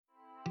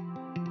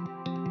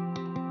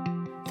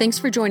Thanks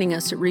for joining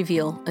us at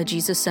Reveal, a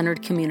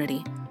Jesus-centered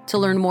community. To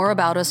learn more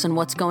about us and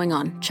what's going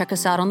on, check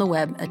us out on the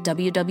web at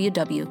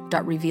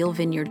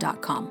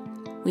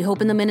www.revealvineyard.com. We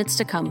hope in the minutes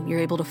to come you're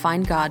able to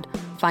find God,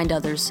 find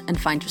others, and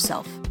find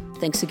yourself.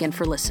 Thanks again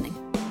for listening.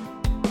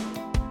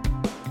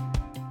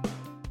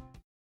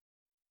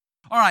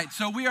 All right,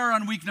 so we are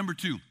on week number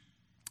 2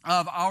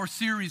 of our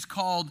series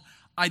called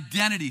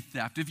Identity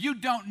Theft. If you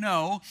don't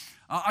know,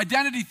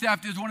 identity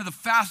theft is one of the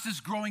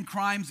fastest growing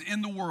crimes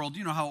in the world.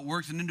 You know how it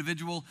works. An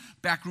individual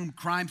backroom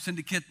crime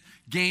syndicate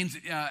gains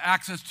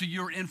access to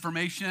your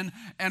information,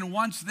 and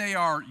once they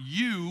are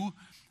you,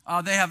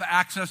 they have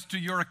access to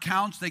your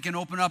accounts. They can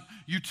open up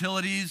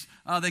utilities.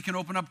 They can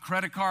open up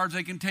credit cards.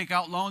 They can take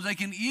out loans. They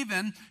can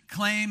even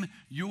claim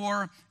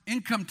your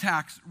income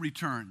tax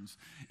returns.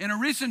 In a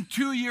recent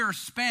 2-year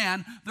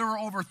span, there were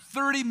over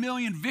 30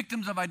 million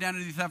victims of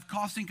identity theft,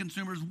 costing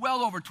consumers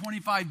well over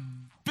 $25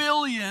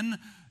 billion.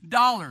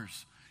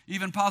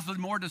 Even possibly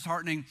more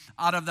disheartening,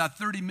 out of that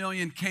 30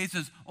 million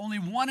cases, only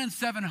 1 in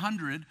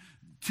 700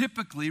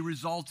 typically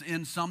results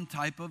in some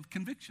type of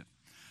conviction.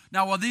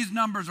 Now, while these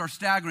numbers are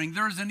staggering,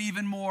 there's an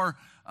even more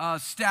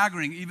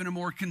staggering, even a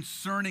more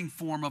concerning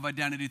form of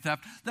identity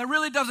theft that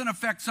really doesn't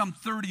affect some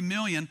 30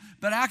 million,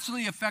 but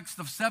actually affects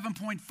the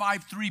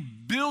 7.53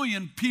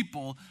 billion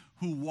people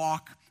who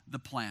walk the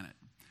planet.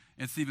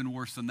 It's even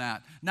worse than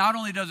that. Not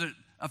only does it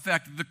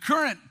affect the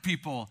current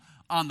people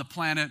on the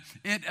planet,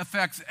 it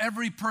affects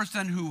every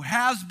person who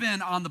has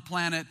been on the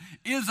planet,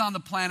 is on the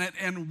planet,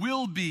 and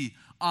will be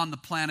on the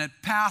planet,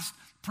 past,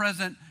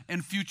 present,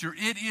 and future.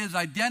 It is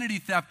identity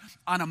theft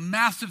on a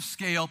massive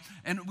scale.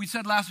 And we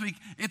said last week,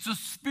 it's a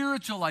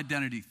spiritual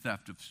identity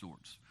theft of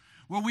sorts,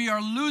 where we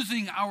are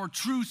losing our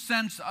true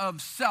sense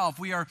of self.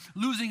 We are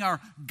losing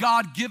our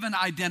God-given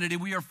identity.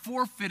 We are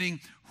forfeiting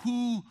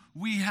who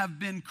we have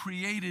been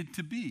created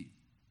to be.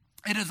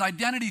 It is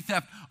identity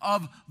theft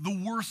of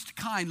the worst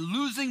kind,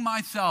 losing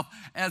myself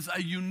as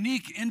a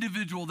unique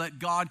individual that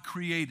God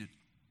created.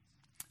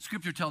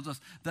 Scripture tells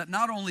us that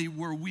not only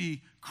were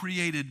we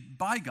created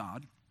by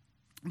God,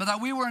 but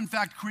that we were in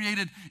fact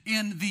created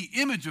in the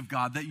image of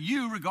God, that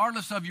you,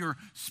 regardless of your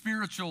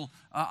spiritual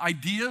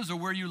ideas or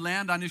where you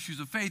land on issues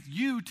of faith,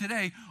 you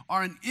today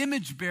are an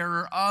image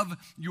bearer of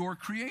your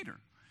Creator.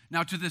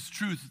 Now, to this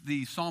truth,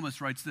 the psalmist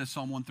writes this,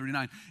 Psalm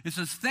 139. It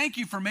says, "Thank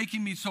you for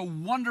making me so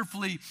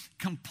wonderfully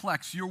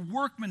complex. Your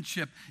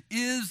workmanship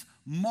is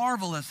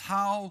marvelous.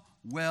 How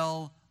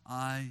well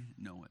I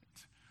know it."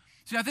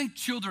 See, I think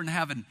children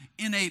have an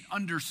innate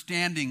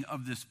understanding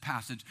of this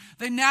passage.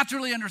 They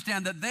naturally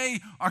understand that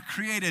they are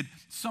created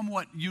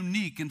somewhat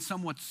unique and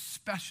somewhat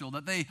special,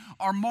 that they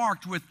are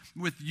marked with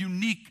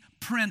unique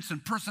prints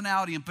and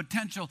personality and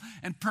potential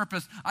and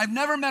purpose. I've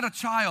never met a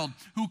child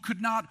who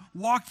could not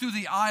walk through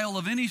the aisle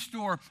of any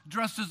store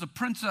dressed as a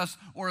princess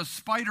or a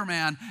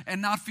Spider-Man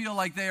and not feel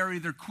like they are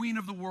either queen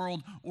of the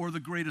world or the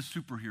greatest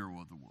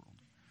superhero of the world.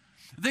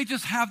 They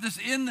just have this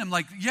in them,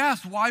 like,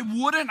 yes, why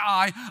wouldn't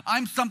I?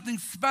 I'm something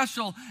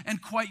special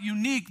and quite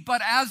unique.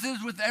 But as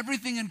is with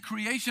everything in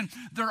creation,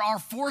 there are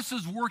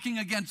forces working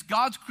against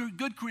God's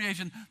good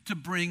creation to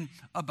bring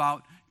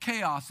about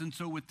chaos. And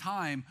so with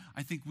time,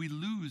 I think we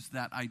lose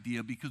that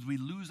idea because we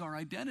lose our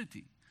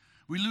identity.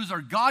 We lose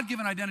our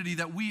God-given identity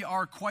that we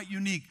are quite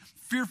unique,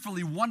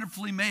 fearfully,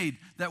 wonderfully made,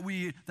 that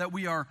we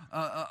are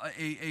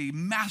a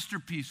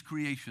masterpiece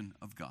creation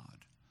of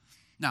God.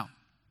 Now,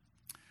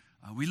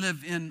 we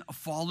live in a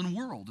fallen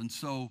world, and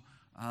so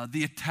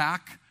the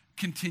attack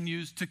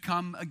continues to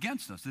come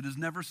against us. It is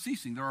never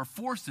ceasing. There are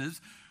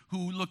forces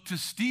who look to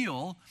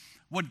steal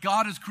what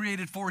God has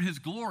created for His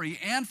glory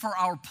and for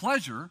our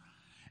pleasure,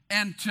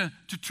 and to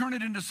turn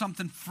it into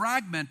something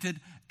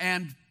fragmented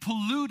and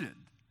polluted.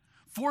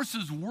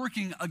 Forces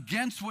working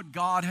against what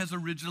God has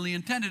originally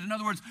intended. In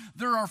other words,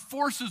 there are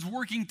forces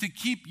working to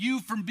keep you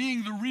from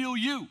being the real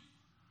you,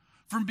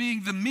 from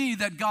being the me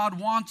that God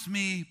wants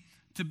me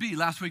to be.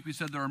 Last week we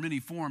said there are many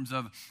forms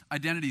of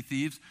identity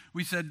thieves.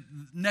 We said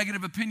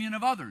negative opinion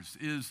of others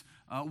is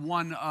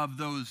one of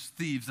those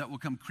thieves that will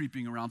come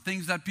creeping around.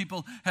 Things that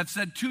people have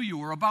said to you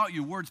or about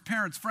you, words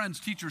parents, friends,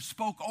 teachers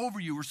spoke over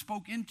you or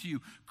spoke into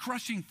you,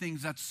 crushing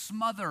things that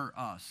smother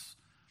us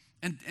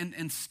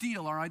and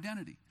steal our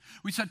identity.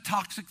 We said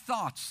toxic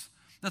thoughts,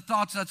 the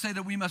thoughts that say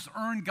that we must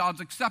earn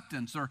God's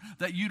acceptance, or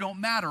that you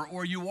don't matter,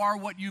 or you are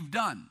what you've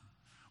done,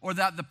 or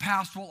that the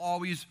past will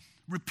always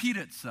repeat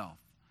itself.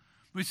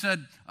 We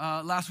said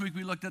last week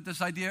we looked at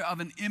this idea of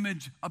an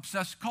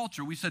image-obsessed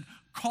culture. We said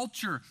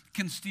culture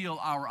can steal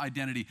our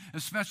identity,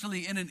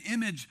 especially in an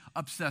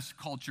image-obsessed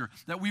culture,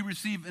 that we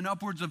receive in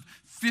upwards of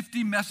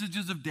 50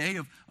 messages a day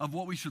of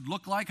what we should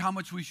look like, how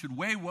much we should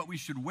weigh, what we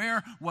should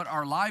wear, what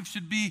our lives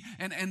should be,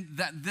 and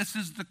that this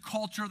is the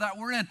culture that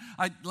we're in.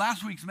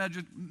 Last week's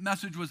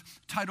message was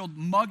titled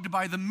Mugged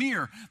by the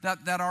Mirror,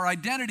 that our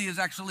identity is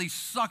actually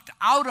sucked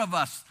out of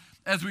us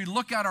as we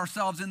look at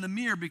ourselves in the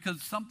mirror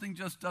because something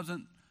just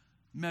doesn't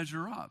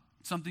measure up.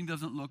 Something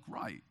doesn't look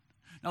right.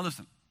 Now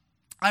listen,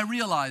 I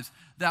realize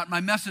that my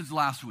message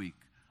last week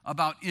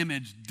about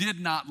image did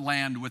not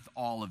land with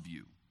all of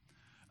you,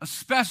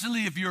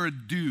 especially if you're a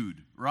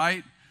dude,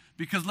 right?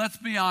 Because let's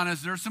be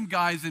honest, there's some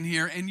guys in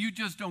here and you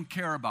just don't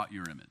care about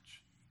your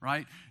image,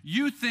 right?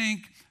 You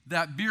think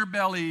that beer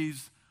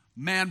bellies,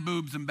 man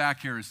boobs, and back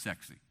hair is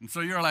sexy. And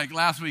so you're like,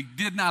 last week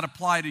did not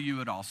apply to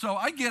you at all. So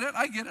I get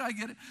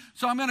it.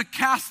 So I'm going to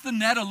cast the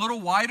net a little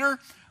wider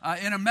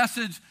in a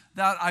message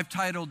that I've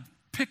titled,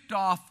 Picked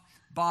Off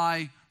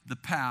by the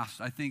Past.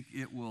 I think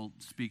it will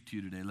speak to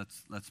you today.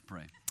 Let's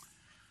pray.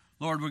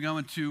 Lord, we're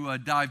going to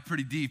dive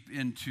pretty deep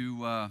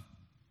into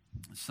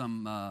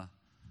some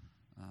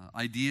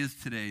ideas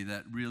today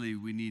that really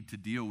we need to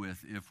deal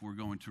with if we're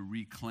going to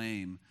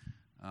reclaim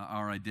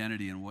our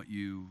identity and what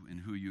you and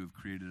who you have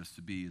created us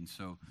to be. And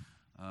so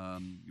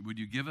would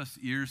you give us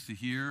ears to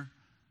hear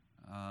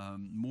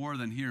more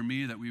than hear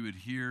me, that we would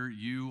hear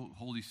you,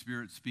 Holy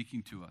Spirit,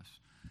 speaking to us.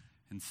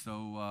 And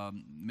so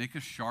make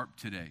us sharp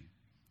today.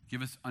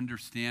 Give us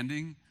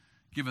understanding.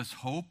 Give us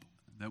hope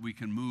that we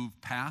can move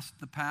past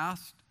the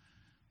past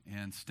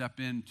and step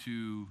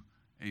into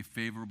a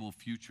favorable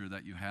future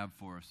that you have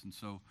for us. And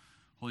so,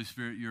 Holy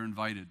Spirit, you're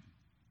invited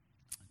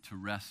to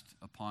rest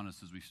upon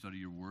us as we study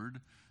your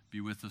word.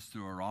 Be with us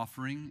through our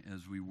offering,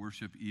 as we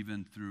worship,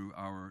 even through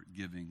our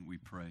giving, we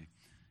pray.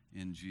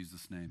 In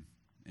Jesus' name,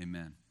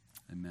 amen.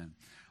 Amen.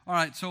 All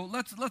right, so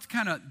let's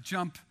kind of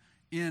jump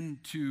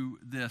into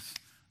this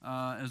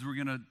as we're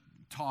going to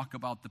talk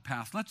about the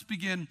past. Let's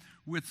begin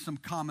with some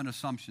common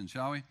assumptions,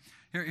 shall we?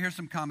 Here's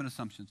some common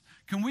assumptions.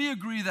 Can we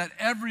agree that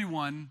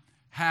everyone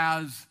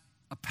has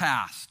a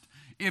past?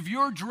 If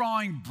you're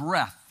drawing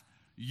breath,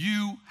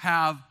 you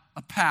have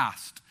a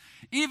past.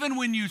 Even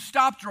when you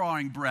stop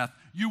drawing breath,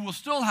 you will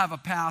still have a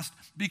past,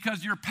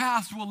 because your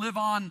past will live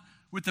on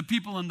with the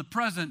people in the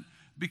present,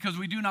 because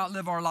we do not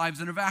live our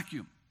lives in a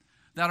vacuum.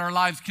 That our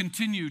lives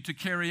continue to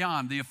carry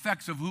on. The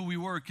effects of who we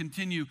were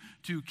continue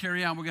to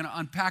carry on. We're going to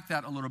unpack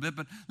that a little bit,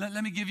 but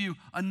let me give you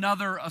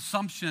another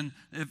assumption,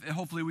 if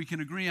hopefully we can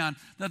agree on,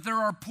 that there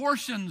are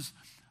portions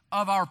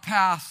of our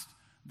past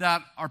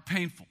that are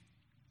painful.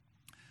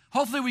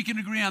 Hopefully we can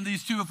agree on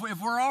these two.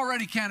 If we're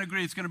already can't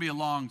agree, it's going to be a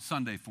long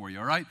Sunday for you,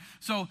 all right?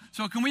 So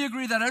can we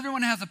agree that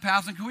everyone has a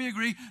past, and can we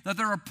agree that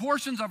there are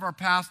portions of our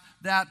past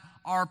that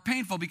are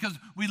painful? Because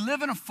we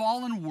live in a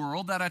fallen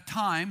world that at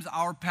times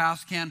our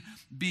past can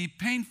be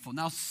painful.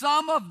 Now,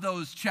 some of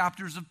those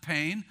chapters of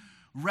pain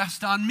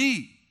rest on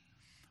me,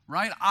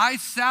 right? I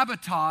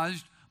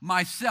sabotaged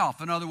myself.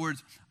 In other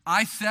words,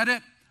 I said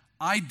it,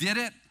 I did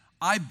it,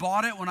 I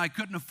bought it when I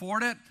couldn't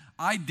afford it,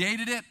 I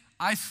dated it,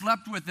 I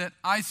slept with it,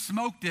 I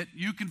smoked it.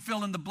 You can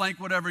fill in the blank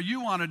whatever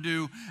you want to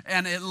do,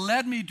 and it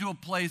led me to a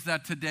place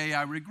that today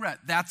I regret.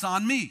 That's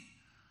on me,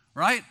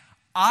 right?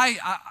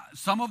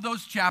 Some of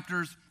those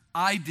chapters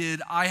I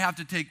have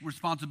to take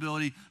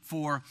responsibility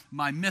for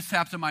my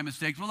mishaps and my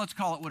mistakes. Well, let's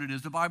call it what it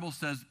is. The Bible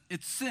says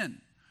it's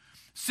sin.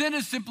 Sin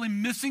is simply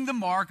missing the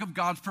mark of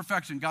God's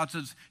perfection. God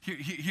says,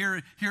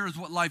 here is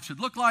what life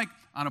should look like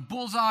on a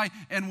bullseye,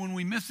 and when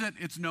we miss it,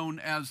 it's known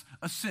as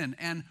a sin,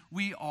 and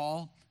we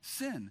all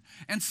sin.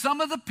 And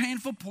some of the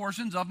painful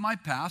portions of my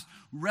past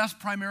rest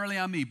primarily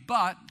on me,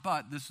 but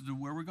this is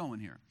where we're going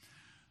here.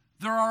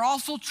 There are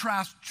also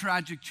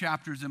tragic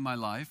chapters in my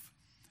life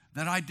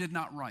that I did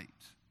not write.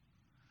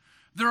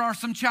 There are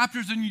some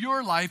chapters in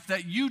your life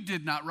that you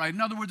did not write. In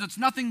other words, it's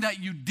nothing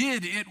that you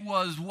did, it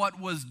was what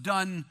was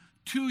done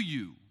to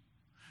you.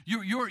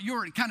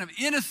 You're kind of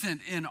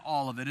innocent in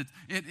all of it.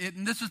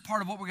 And this is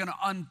part of what we're going to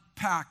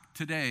unpack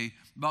today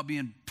about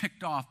being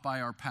picked off by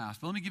our past.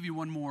 But let me give you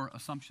one more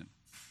assumption.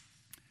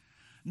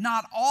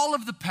 Not all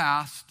of the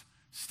past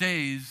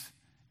stays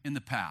in the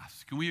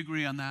past. Can we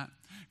agree on that?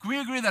 Can we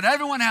agree that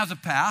everyone has a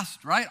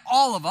past, right?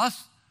 All of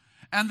us.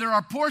 And there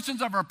are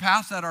portions of our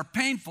past that are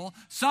painful,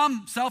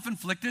 some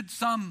self-inflicted,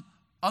 some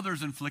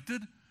others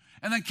inflicted.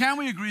 And then can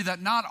we agree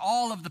that not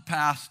all of the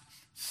past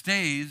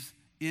stays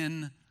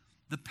in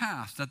the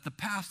past, that the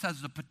past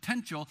has the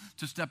potential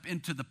to step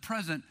into the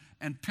present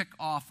and pick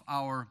off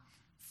our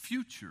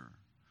future,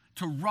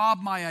 to rob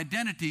my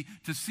identity,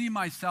 to see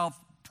myself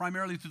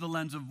primarily through the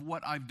lens of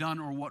what I've done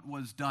or what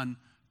was done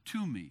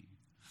to me.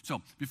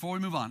 So before we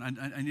move on,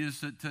 I need us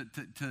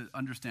to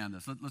understand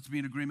this. Let's be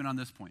in agreement on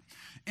this point.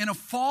 In a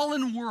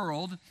fallen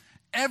world,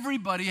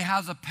 everybody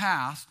has a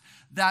past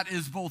that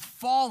is both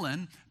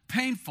fallen,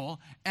 painful,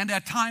 and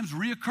at times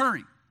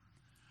reoccurring.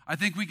 I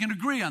think we can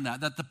agree on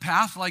that the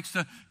past likes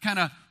to kind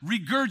of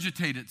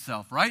regurgitate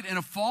itself, right? In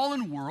a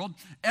fallen world,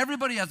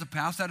 everybody has a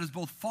past that is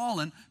both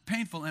fallen,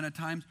 painful, and at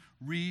times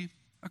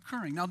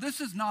reoccurring. Now, this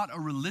is not a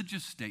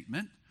religious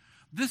statement.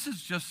 This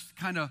is just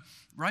kind of,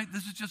 right?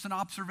 This is just an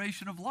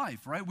observation of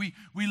life, right? We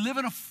live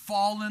in a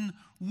fallen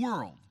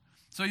world.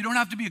 So you don't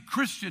have to be a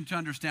Christian to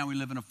understand we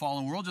live in a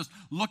fallen world. Just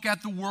look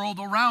at the world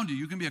around you.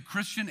 You can be a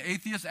Christian,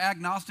 atheist,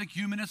 agnostic,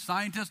 humanist,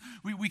 scientist.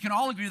 We can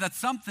all agree that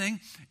something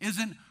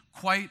isn't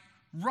quite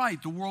right.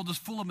 The world is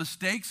full of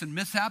mistakes and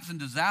mishaps and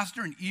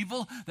disaster and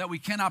evil that we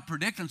cannot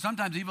predict, and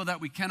sometimes evil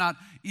that we cannot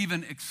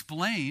even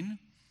explain.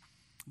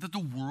 That the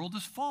world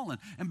is fallen.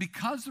 And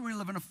because we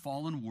live in a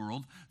fallen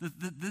world,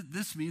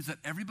 this means that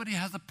everybody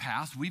has a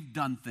past. We've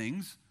done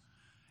things.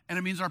 And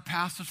it means our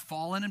past is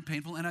fallen and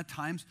painful, and at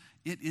times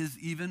it is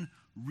even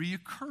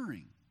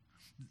reoccurring.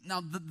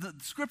 Now, the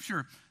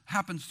scripture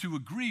happens to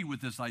agree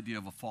with this idea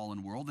of a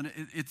fallen world, and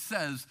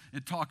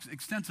it talks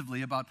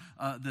extensively about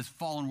this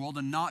fallen world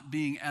and not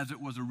being as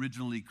it was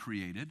originally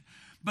created.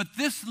 But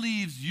this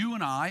leaves you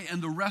and I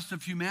and the rest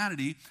of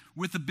humanity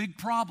with a big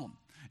problem,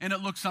 and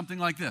it looks something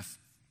like this.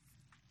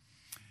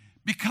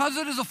 Because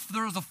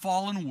there is a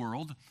fallen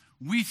world,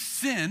 we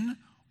sin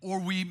or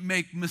we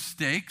make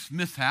mistakes,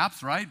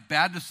 mishaps, right?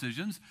 Bad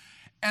decisions,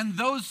 and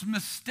those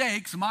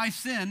mistakes, my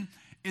sin,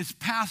 is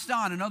passed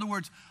on. In other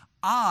words,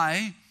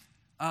 I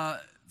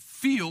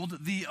feel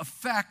the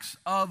effects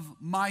of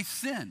my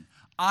sin.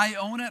 I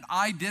own it.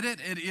 I did it.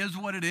 It is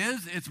what it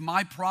is. It's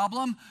my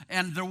problem,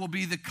 and there will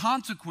be the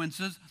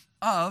consequences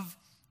of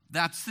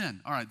that sin.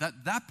 All right,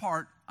 that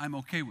part I'm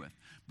okay with.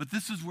 But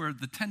this is where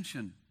the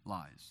tension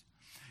lies,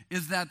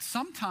 is that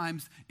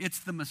sometimes it's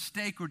the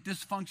mistake or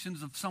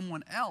dysfunctions of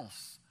someone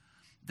else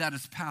that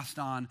is passed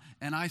on,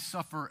 and I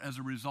suffer as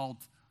a result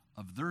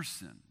of their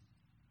sin.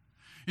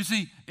 You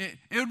see, it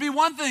would be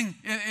one thing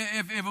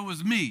if it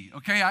was me,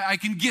 okay? I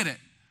can get it.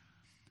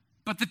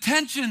 But the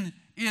tension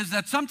is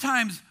that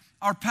sometimes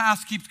our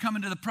past keeps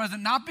coming to the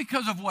present, not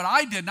because of what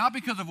I did, not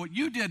because of what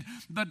you did,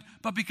 but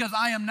because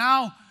I am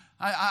now,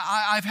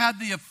 I've had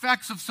the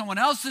effects of someone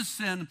else's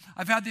sin,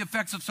 I've had the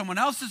effects of someone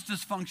else's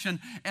dysfunction,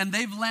 and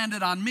they've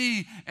landed on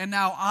me, and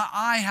now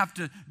I have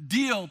to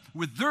deal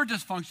with their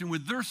dysfunction,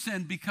 with their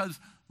sin, because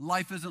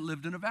life isn't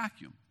lived in a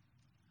vacuum.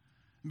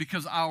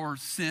 Because our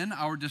sin,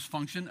 our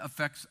dysfunction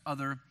affects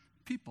other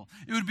people.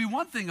 It would be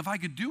one thing if I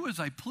could do as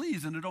I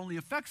please and it only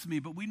affects me,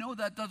 but we know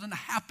that doesn't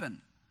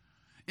happen.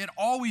 It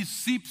always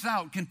seeps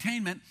out.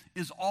 Containment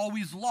is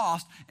always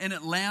lost, and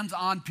it lands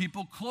on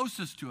people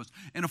closest to us.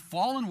 In a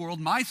fallen world,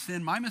 my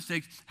sin, my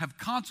mistakes have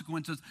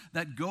consequences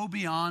that go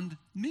beyond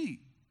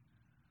me.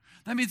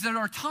 That means there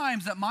are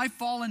times that my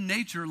fallen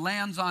nature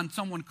lands on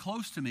someone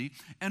close to me,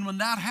 and when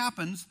that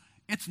happens,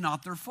 it's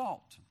not their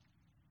fault.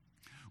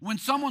 When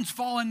someone's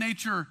fallen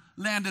nature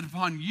landed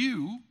upon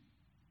you,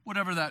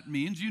 whatever that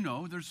means, you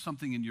know, there's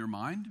something in your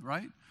mind,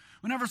 right?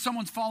 Whenever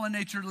someone's fallen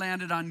nature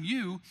landed on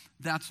you,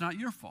 that's not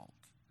your fault.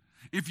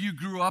 If you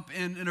grew up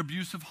in an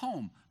abusive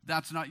home,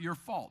 that's not your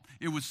fault.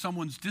 It was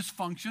someone's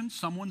dysfunction,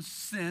 someone's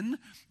sin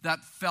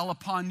that fell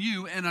upon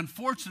you, and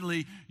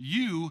unfortunately,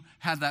 you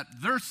had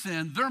their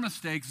sin, their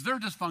mistakes, their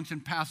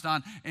dysfunction passed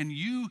on, and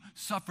you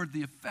suffered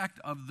the effect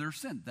of their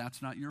sin.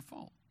 That's not your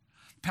fault.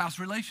 Past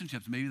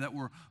relationships, maybe that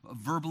were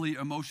verbally,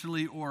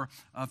 emotionally, or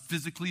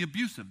physically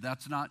abusive.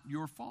 That's not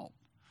your fault.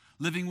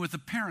 Living with a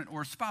parent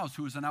or a spouse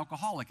who is an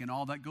alcoholic and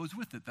all that goes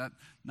with it, that's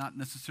not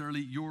necessarily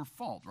your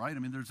fault, right? I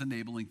mean, there's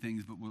enabling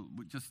things, but we'll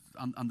just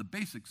on the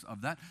basics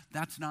of that,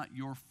 that's not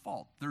your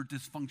fault. Their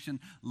dysfunction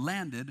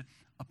landed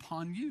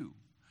upon you.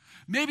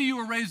 Maybe you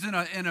were raised in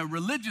a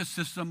religious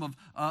system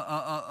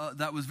of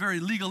that was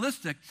very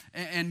legalistic,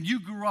 and you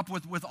grew up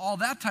with all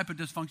that type of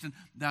dysfunction.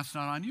 That's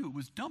not on you. It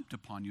was dumped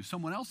upon you.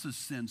 Someone else's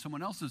sin,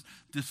 someone else's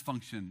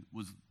dysfunction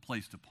was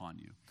placed upon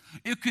you.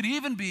 It could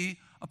even be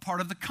a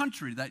part of the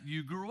country that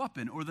you grew up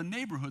in or the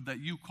neighborhood that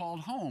you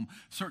called home.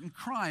 Certain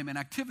crime and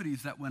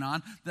activities that went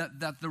on, that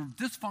the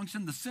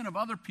dysfunction, the sin of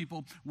other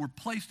people were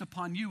placed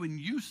upon you, and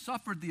you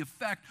suffered the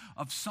effect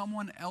of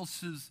someone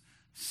else's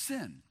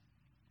sin.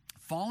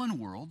 Fallen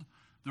world,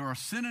 there are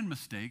sin and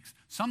mistakes.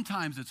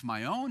 Sometimes it's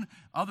my own,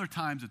 other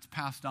times it's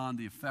passed on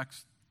the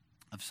effects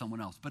of someone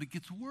else. But it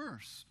gets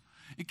worse.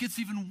 It gets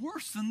even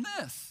worse than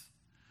this,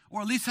 or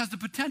at least has the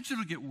potential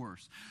to get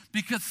worse.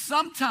 Because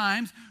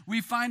sometimes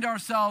we find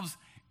ourselves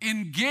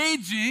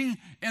engaging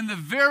in the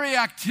very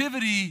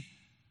activity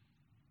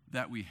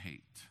that we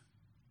hate.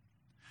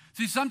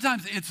 See,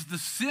 sometimes it's the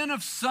sin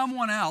of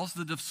someone else,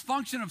 the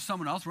dysfunction of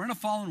someone else. We're in a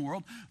fallen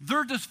world.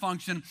 Their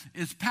dysfunction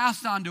is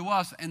passed on to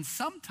us, and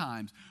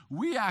sometimes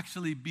we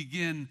actually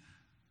begin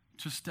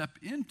to step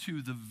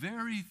into the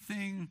very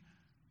thing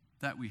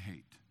that we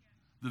hate,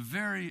 the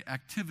very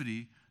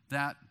activity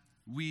that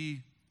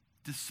we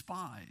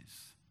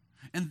despise.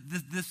 And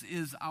this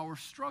is our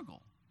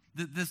struggle.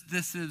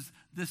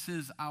 This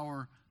is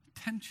our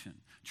tension.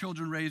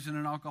 Children raised in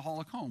an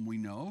alcoholic home, we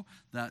know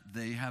that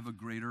they have a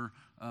greater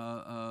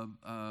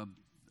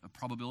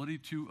probability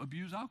to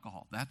abuse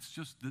alcohol.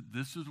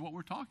 This is what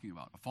we're talking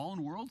about. A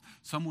fallen world,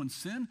 someone's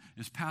sin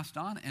is passed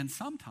on, and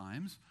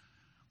sometimes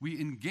we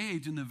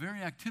engage in the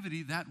very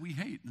activity that we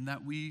hate and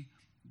that we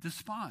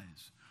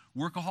despise.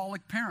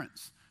 Workaholic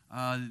parents.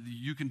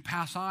 You can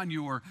pass on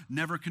your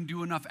never can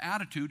do enough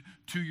attitude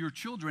to your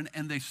children,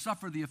 and they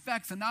suffer the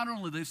effects. And not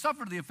only do they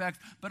suffer the effects,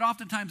 but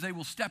oftentimes they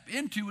will step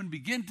into and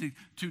begin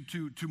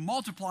to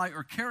multiply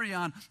or carry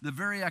on the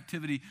very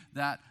activity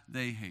that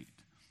they hate.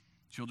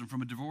 Children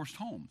from a divorced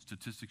home,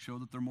 statistics show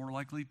that they're more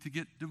likely to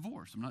get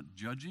divorced. I'm not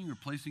judging or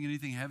placing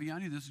anything heavy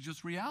on you. This is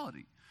just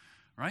reality,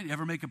 right? You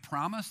ever make a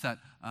promise that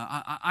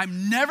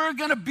I'm never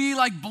going to be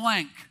like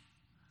blank,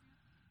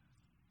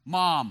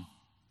 mom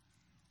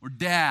or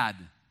dad?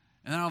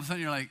 And then all of a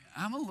sudden you're like,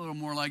 I'm a little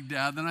more like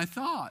dad than I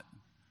thought,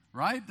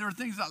 right? There are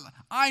things that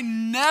I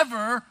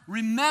never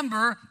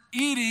remember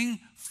eating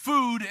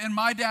food in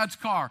my dad's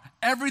car.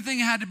 Everything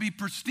had to be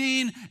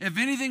pristine. If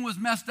anything was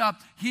messed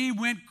up, he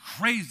went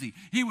crazy.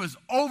 He was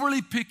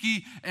overly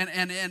picky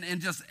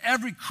and just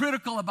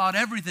critical about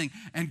everything.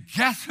 And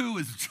guess who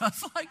is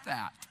just like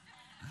that?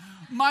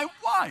 My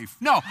wife.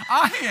 No,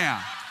 I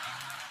am.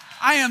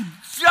 I am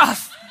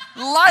just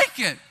like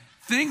it.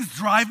 Things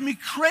drive me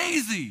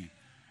crazy.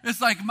 It's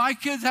like my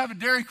kids have a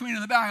Dairy Queen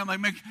in the back. I'm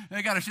like,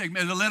 they got to shake.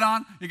 Is the lid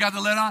on? You got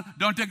the lid on?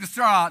 Don't take the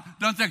straw out.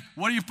 Don't take,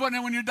 what are you putting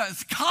in when you're done?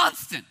 It's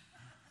constant,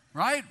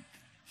 right?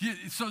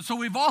 So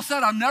we've all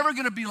said, I'm never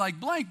going to be like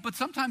blank, but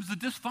sometimes the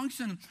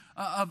dysfunction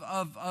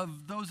of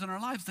those in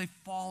our lives, they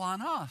fall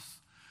on us.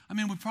 I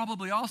mean, we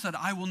probably all said,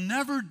 I will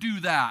never do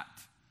that.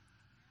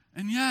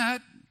 And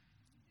yet,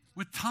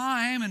 with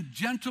time and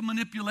gentle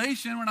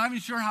manipulation, we're not even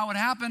sure how it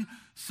happened,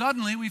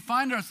 suddenly we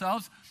find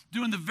ourselves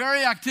doing the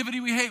very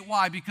activity we hate.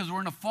 Why? Because we're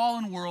in a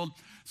fallen world.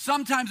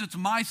 Sometimes it's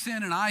my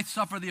sin and I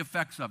suffer the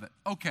effects of it.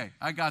 Okay,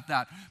 I got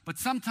that. But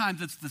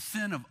sometimes it's the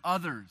sin of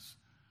others.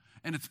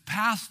 And it's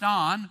passed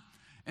on.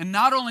 And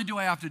not only do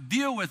I have to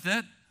deal with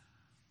it,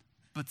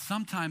 but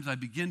sometimes I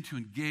begin to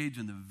engage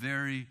in the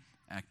very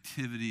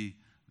activity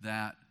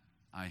that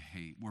I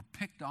hate. We're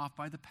picked off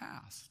by the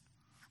past,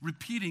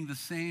 repeating the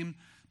same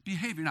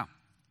behavior. Now,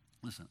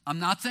 listen, I'm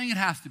not saying it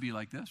has to be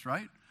like this,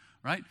 right?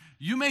 Right?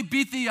 You may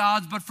beat the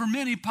odds, but for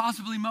many,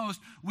 possibly most,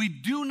 we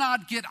do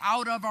not get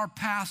out of our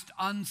past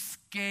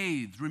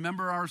unscathed.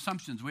 Remember our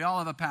assumptions. We all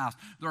have a past.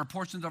 There are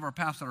portions of our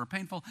past that are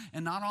painful,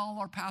 and not all of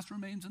our past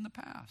remains in the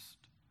past.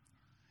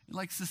 It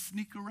likes to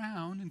sneak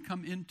around and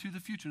come into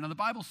the future. Now, the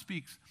Bible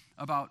speaks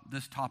about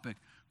this topic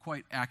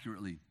quite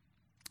accurately.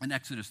 In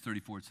Exodus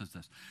 34, it says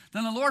this.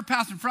 Then the Lord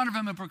passed in front of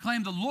him and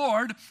proclaimed, the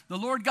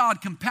Lord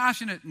God,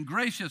 compassionate and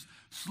gracious,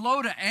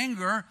 slow to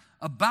anger,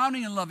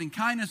 abounding in loving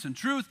kindness and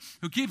truth,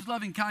 who keeps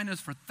loving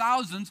kindness for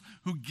thousands,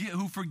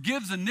 who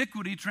forgives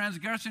iniquity,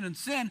 transgression, and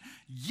sin,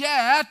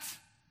 yet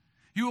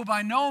he will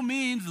by no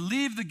means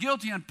leave the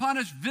guilty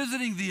unpunished,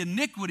 visiting the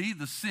iniquity,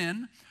 the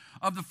sin,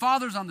 of the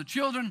fathers on the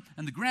children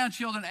and the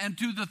grandchildren, and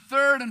to the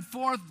third and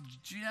fourth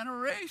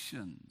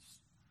generations.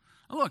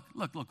 Look.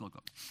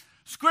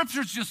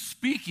 Scripture's just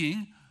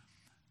speaking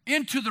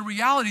into the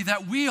reality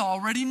that we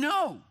already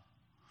know.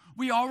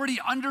 We already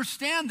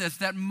understand this,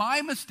 that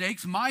my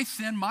mistakes, my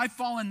sin, my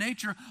fallen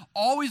nature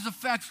always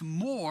affects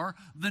more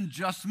than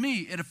just me.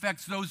 It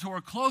affects those who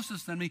are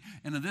closest than me,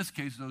 and in this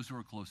case, those who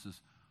are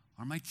closest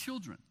are my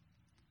children,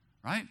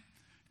 right?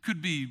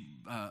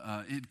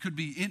 It could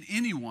be in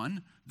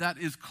anyone that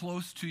is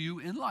close to you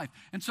in life.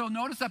 And so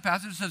notice that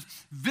passage says,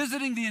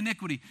 visiting the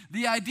iniquity.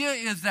 The idea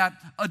is that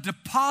a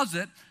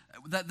deposit,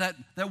 that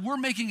we're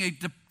making a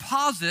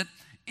deposit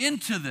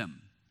into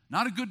them,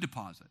 not a good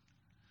deposit.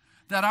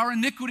 That our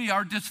iniquity,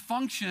 our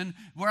dysfunction,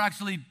 we're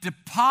actually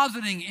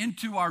depositing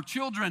into our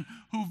children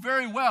who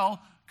very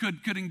well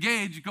could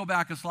engage, go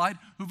back a slide,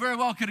 who very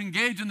well could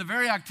engage in the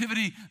very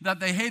activity that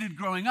they hated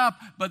growing up,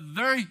 but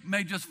they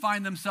may just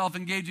find themselves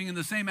engaging in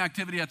the same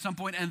activity at some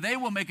point, and they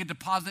will make a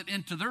deposit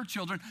into their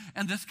children,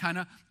 and this kind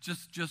of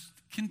just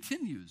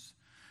continues.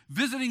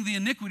 Visiting the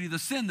iniquity, the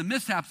sin, the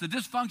mishaps, the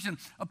dysfunction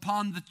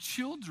upon the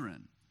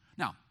children.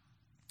 Now,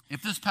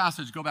 if this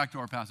passage, go back to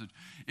our passage,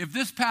 if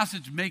this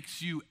passage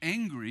makes you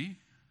angry,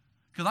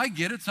 because I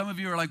get it, some of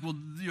you are like, well,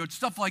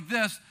 stuff like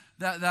this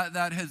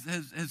that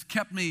has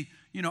kept me,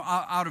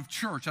 out of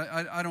church.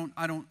 I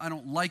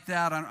don't like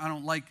that. I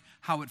don't like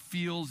how it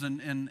feels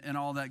and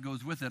all that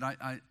goes with it.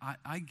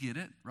 I get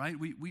it, right?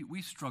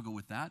 We struggle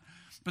with that.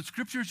 But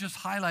Scripture is just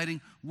highlighting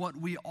what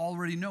we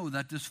already know,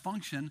 that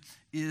dysfunction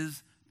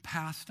is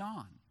passed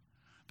on.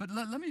 But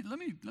let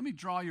me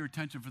draw your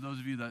attention, for those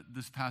of you that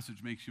this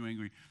passage makes you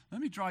angry,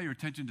 let me draw your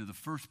attention to the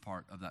first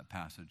part of that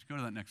passage. Go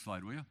to that next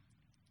slide, will you?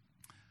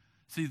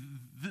 See,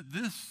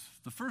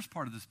 the first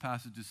part of this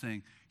passage is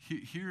saying,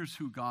 here's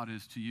who God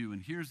is to you,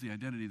 and here's the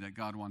identity that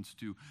God wants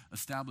to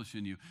establish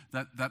in you.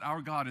 That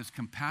our God is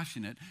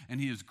compassionate,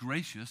 and He is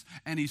gracious,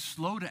 and He's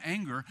slow to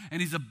anger,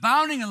 and He's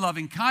abounding in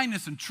loving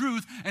kindness and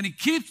truth, and He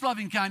keeps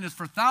loving kindness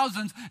for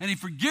thousands, and He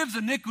forgives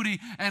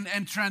iniquity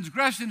and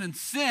transgression and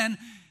sin.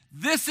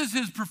 This is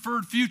His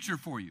preferred future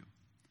for you,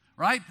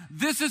 right?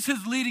 This is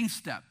His leading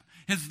step.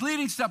 His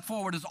leading step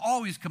forward is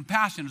always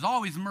compassion, is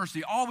always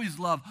mercy, always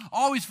love,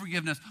 always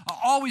forgiveness,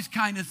 always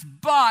kindness.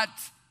 But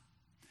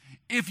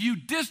if you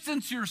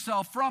distance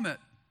yourself from it,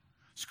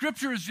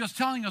 Scripture is just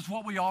telling us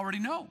what we already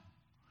know.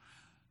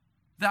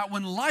 That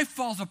when life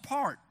falls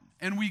apart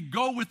and we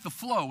go with the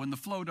flow, and the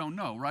flow don't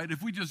know, right?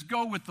 If we just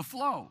go with the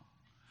flow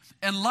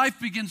and life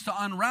begins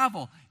to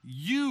unravel,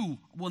 you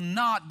will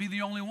not be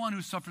the only one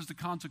who suffers the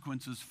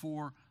consequences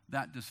for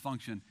that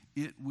dysfunction.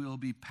 It will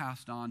be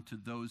passed on to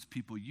those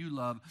people you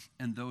love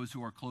and those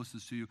who are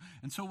closest to you.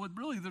 And so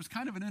there's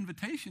kind of an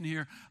invitation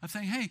here of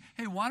saying, hey,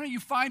 why don't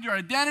you find your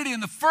identity in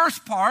the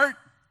first part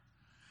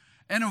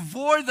and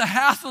avoid the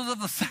hassles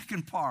of the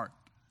second part,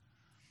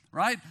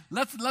 right?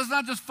 Let's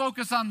not just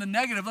focus on the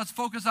negative. Let's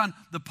focus on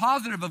the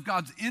positive of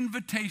God's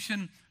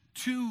invitation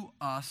to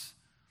us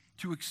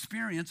to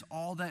experience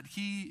all that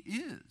He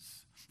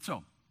is.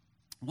 So,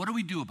 what do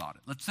we do about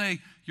it? Let's say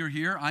you're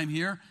here, I'm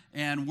here,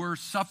 and we're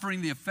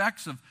suffering the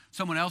effects of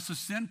someone else's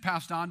sin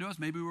passed on to us.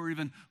 Maybe we're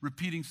even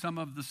repeating some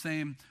of the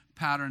same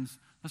patterns.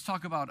 Let's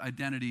talk about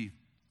identity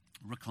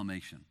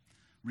reclamation,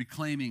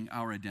 reclaiming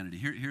our identity.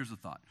 Here's the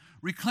thought.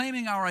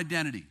 Reclaiming our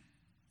identity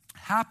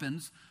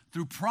happens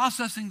through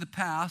processing the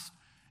past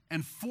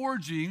and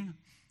forging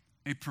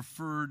a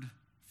preferred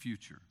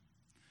future.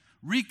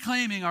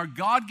 Reclaiming our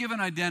God-given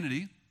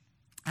identity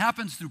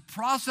happens through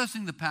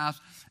processing the past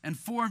and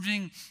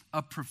forging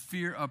a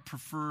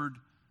preferred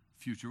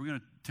future. We're going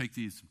to take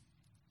these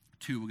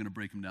two, we're going to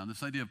break them down.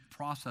 This idea of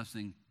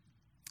processing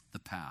the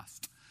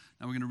past.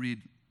 Now we're going to read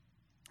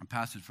a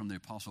passage from the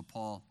Apostle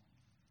Paul.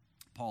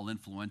 Paul,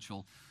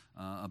 influential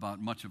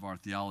about much of our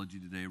theology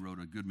today, wrote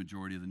a good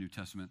majority of the New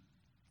Testament.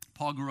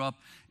 Paul grew up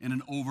in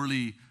an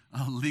overly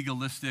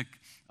legalistic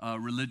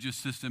religious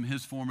system.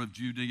 His form of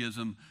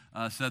Judaism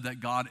said that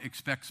God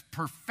expects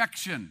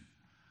perfection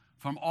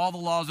from all the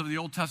laws of the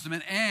Old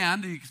Testament,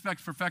 and he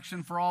expects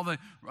perfection for all the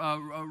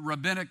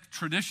rabbinic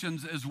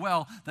traditions as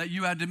well, that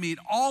you had to meet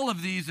all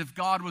of these if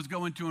God was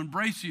going to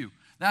embrace you.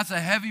 That's a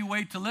heavy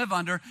weight to live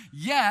under.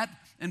 Yet,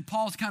 in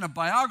Paul's kind of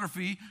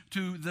biography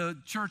to the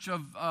church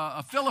of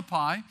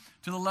Philippi,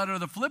 to the letter of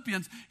the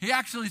Philippians, he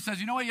actually says,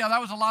 you know what, yeah,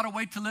 that was a lot of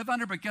weight to live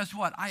under, but guess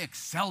what? I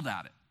excelled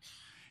at it.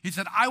 He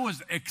said, I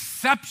was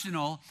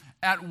exceptional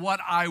at what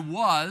I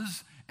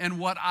was and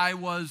what I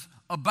was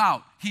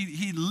about.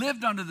 He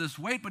lived under this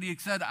weight, but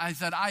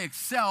I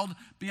excelled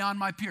beyond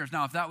my peers.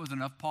 Now, if that was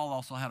enough, Paul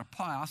also had a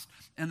past,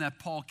 and that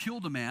Paul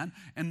killed a man,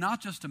 and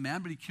not just a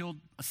man, but he killed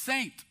a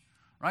saint,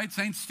 right?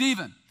 Saint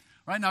Stephen,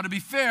 right? Now, to be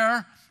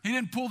fair, he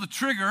didn't pull the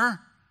trigger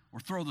or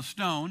throw the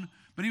stone,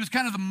 but he was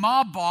kind of the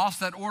mob boss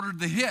that ordered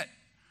the hit.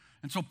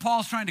 And so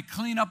Paul's trying to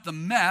clean up the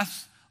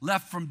mess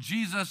left from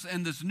Jesus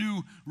and this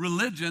new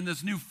religion,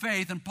 this new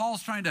faith, and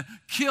Paul's trying to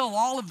kill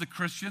all of the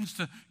Christians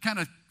to kind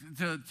of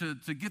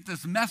to get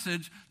this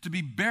message to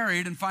be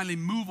buried and finally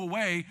move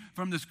away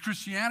from this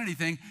Christianity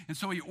thing. And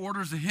so he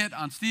orders a hit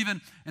on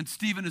Stephen, and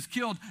Stephen is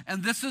killed.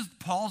 And this is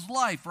Paul's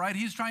life, right?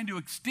 He's trying to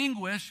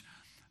extinguish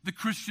the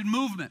Christian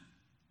movement.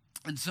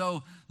 And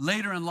so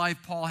later in life,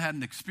 Paul had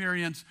an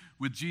experience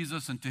with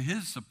Jesus, and to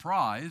his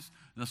surprise,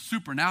 the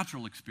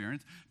supernatural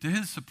experience, to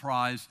his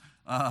surprise,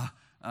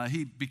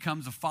 he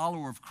becomes a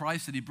follower of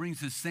Christ, and he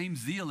brings his same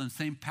zeal and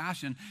same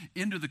passion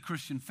into the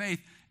Christian faith,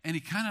 and he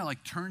kind of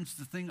like turns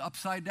the thing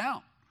upside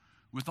down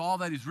with all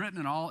that he's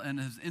written and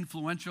as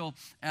influential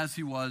as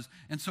he was.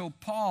 And so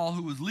Paul,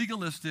 who was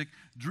legalistic,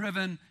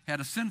 driven, had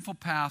a sinful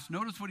past,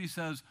 notice what he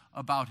says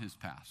about his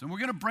past. And we're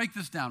going to break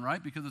this down,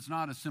 right, because it's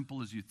not as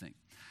simple as you think.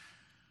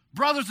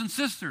 Brothers and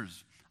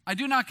sisters, I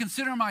do not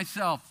consider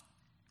myself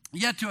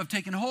yet to have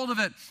taken hold of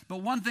it,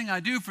 but one thing I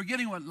do,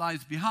 forgetting what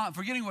is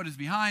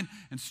behind,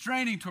 and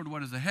straining toward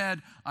what is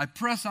ahead, I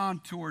press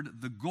on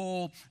toward the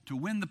goal to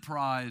win the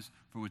prize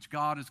for which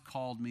God has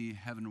called me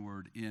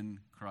heavenward in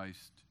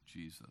Christ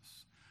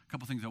Jesus. A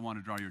couple things I want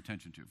to draw your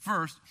attention to.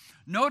 First,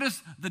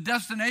 notice the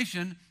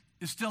destination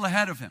is still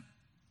ahead of him.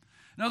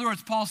 In other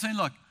words, Paul's saying,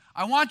 look,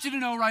 I want you to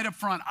know right up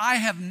front, I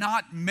have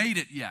not made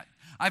it yet.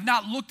 I've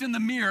not looked in the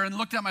mirror and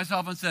looked at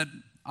myself and said,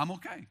 I'm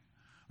okay.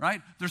 Right?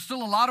 There's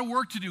still a lot of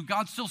work to do.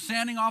 God's still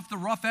sanding off the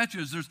rough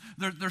edges.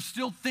 There's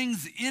still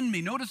things in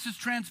me. Notice his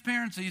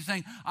transparency. He's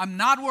saying, I'm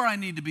not where I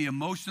need to be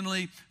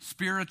emotionally,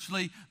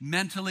 spiritually,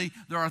 mentally.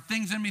 There are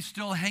things in me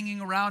still hanging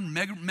around,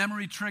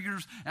 memory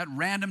triggers at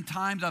random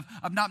times.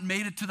 I've not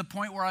made it to the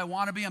point where I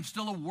want to be. I'm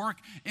still a work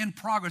in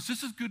progress.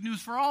 This is good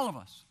news for all of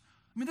us.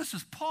 I mean, this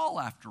is Paul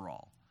after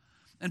all.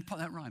 And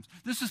that rhymes.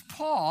 This is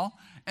Paul,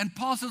 and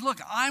Paul says, look,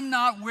 I'm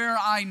not where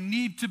I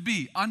need to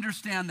be.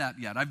 Understand that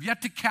yet. I've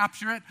yet to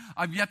capture it.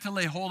 I've yet to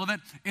lay hold of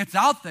it. It's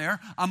out there.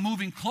 I'm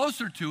moving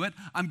closer to it.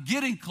 I'm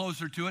getting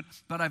closer to it,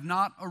 but I've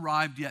not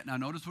arrived yet. Now,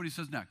 notice what he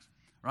says next,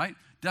 right?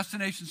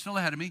 Destination's still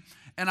ahead of me,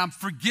 and I'm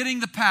forgetting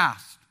the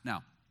past.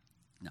 Now.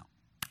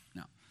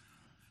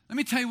 Let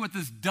me tell you what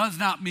this does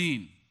not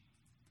mean.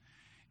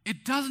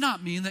 It does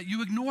not mean that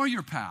you ignore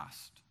your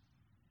past,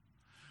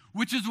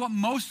 which is what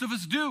most of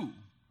us do.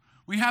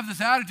 We have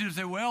this attitude to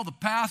say, well, the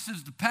past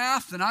is the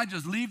past, and I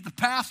just leave the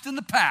past in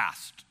the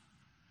past.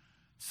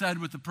 Said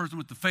with the person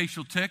with the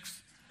facial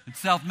tics and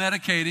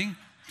self-medicating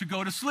to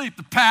go to sleep.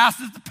 The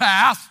past is the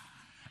past,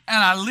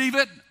 and I leave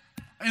it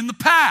in the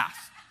past.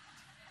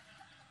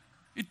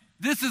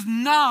 This is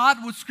not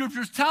what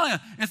Scripture is telling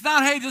us. It's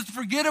not, hey, just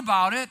forget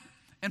about it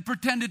and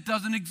pretend it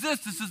doesn't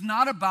exist. This is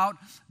not about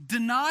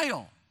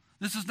denial.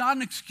 This is not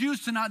an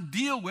excuse to not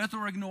deal with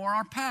or ignore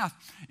our past.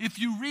 If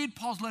you read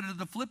Paul's letter to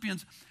the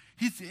Philippians,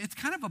 it's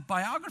kind of a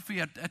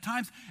biography at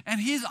times, and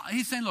he's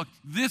saying, look,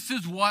 this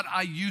is what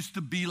I used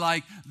to be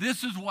like.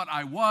 This is what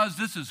I was.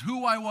 This is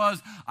who I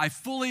was. I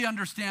fully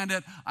understand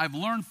it. I've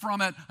learned from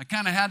it. I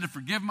kind of had to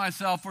forgive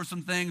myself for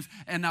some things,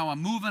 and now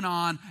I'm moving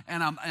on,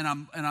 and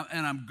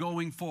I'm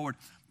going forward.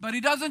 But he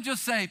doesn't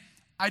just say,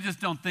 I just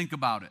don't think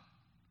about it.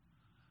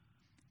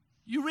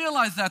 You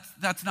realize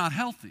that's not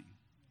healthy.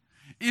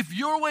 If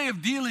your way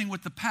of dealing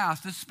with the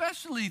past,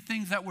 especially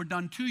things that were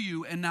done to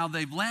you and now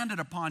they've landed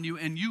upon you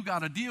and you got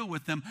to deal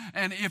with them,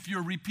 and if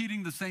you're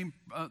repeating the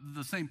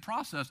same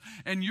process,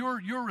 and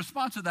your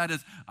response to that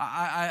is,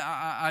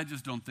 I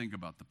just don't think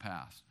about the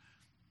past,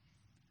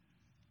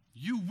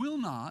 you will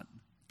not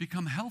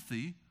become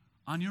healthy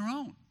on your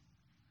own.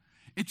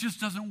 It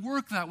just doesn't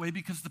work that way,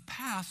 because the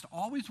past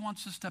always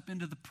wants to step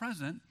into the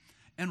present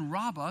and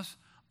rob us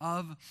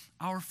of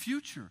our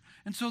future.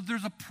 And so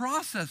there's a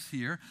process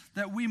here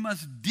that we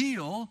must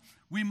deal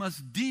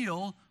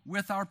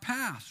with our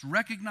past.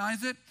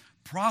 Recognize it,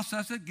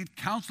 process it, get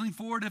counseling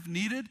for it if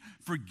needed,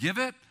 forgive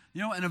it,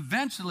 and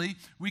eventually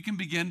we can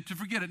begin to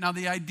forget it. Now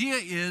the idea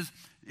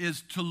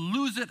is to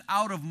lose it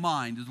out of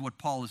mind, is what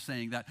Paul is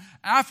saying. That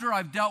after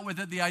I've dealt with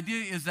it, the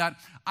idea is that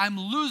I'm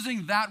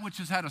losing that which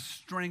has had a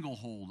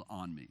stranglehold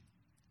on me.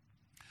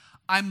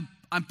 I'm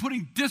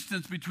putting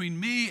distance between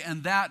me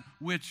and that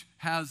which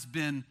has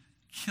been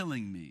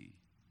killing me.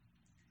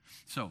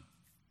 So,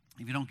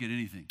 if you don't get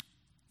anything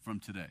from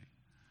today,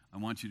 I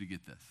want you to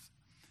get this.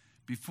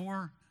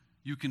 Before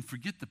you can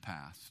forget the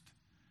past,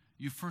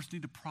 you first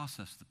need to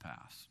process the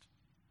past.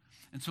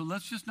 And so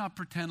let's just not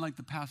pretend like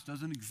the past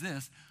doesn't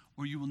exist,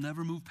 or you will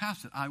never move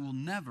past it. I will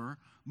never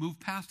move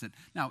past it.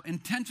 Now,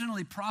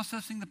 intentionally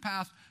processing the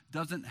past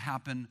doesn't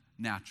happen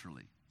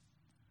naturally.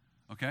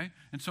 Okay?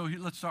 And so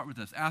let's start with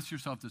this. Ask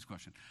yourself this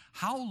question.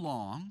 How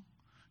long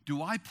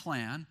do I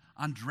plan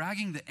on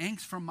dragging the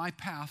angst from my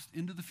past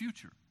into the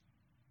future?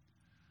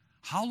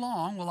 How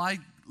long will I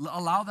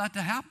allow that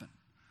to happen?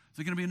 Is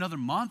it going to be another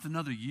month,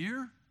 another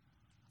year,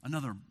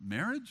 another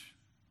marriage,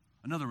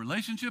 another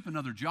relationship,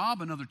 another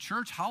job, another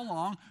church? How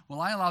long will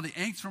I allow the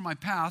angst from my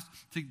past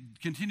to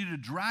continue to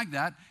drag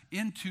that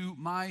into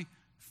my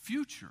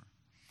future?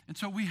 And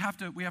so we have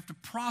to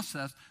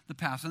process the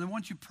past. And then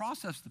once you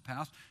process the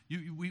past,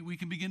 we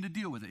can begin to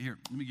deal with it. Here,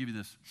 let me give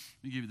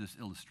you this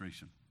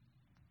illustration.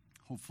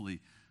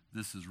 Hopefully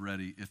this is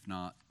ready. If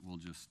not,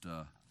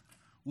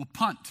 we'll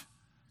punt.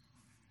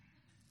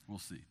 We'll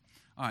see.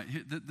 All right,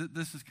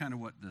 this is kind of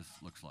what this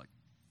looks like.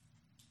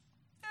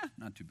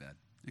 Not too bad.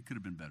 It could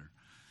have been better.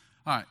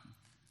 All right,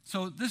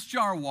 so this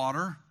jar of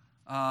water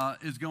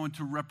is going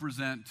to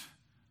represent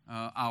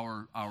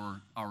our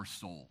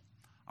soul.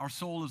 Our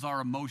soul is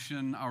our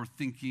emotion, our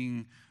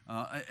thinking,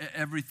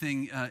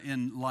 everything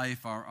in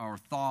life, our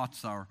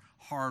thoughts, our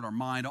heart, our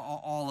mind,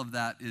 all of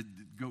that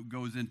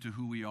goes into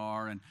who we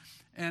are.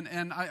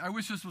 And I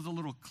wish this was a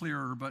little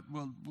clearer, but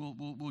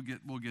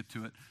we'll get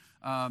to it.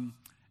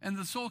 And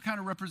the soul kind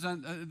of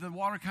the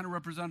water kind of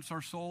represents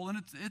our soul,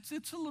 and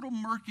it's a little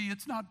murky.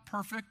 It's not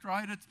perfect,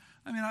 right?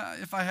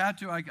 If I had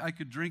to, I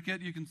could drink it.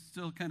 You can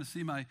still kind of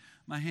see my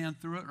hand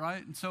through it,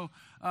 right? And so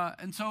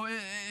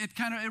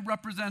it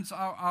represents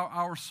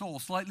our soul,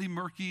 slightly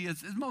murky,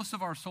 as most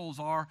of our souls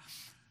are.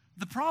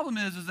 The problem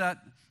is that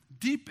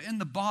deep in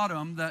the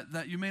bottom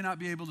that you may not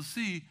be able to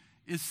see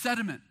is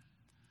sediment,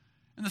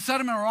 and the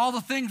sediment are all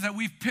the things that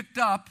we've picked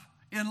up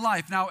in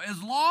life. Now,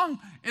 as long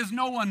as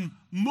no one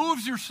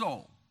moves your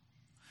soul,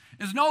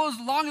 as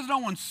long as no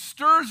one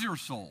stirs your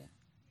soul,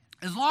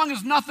 as long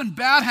as nothing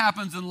bad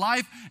happens in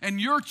life and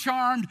you're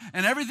charmed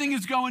and everything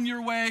is going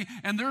your way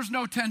and there's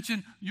no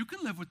tension, you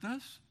can live with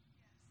this,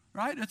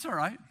 right? It's all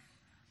right.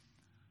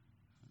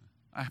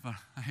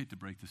 I hate to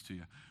break this to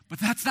you,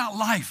 but that's not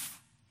life.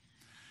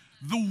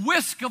 The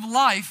whisk of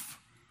life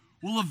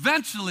will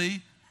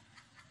eventually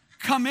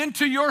come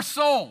into your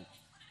soul.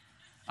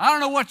 I don't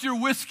know what your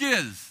whisk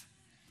is,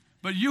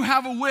 but you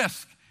have a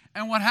whisk.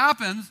 And what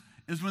happens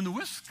is when the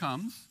whisk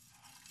comes,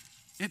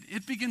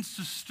 it begins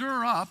to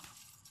stir up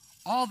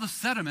all the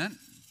sediment.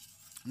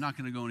 I'm not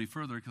going to go any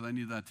further because I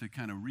need that to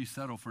kind of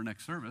resettle for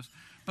next service.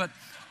 But,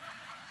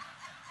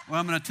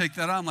 I'm going to take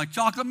that on like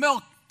chocolate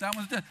milk. That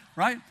one's dead,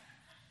 right?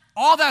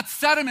 All that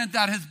sediment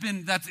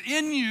that's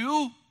in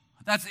you,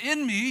 that's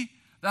in me,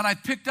 that I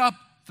picked up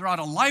throughout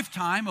a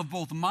lifetime of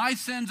both my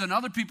sins and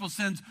other people's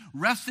sins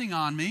resting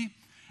on me,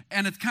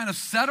 and it's kind of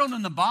settled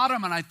in the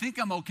bottom, and I think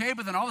I'm okay,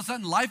 but then all of a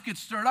sudden life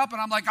gets stirred up,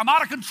 and I'm like, I'm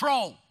out of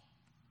control.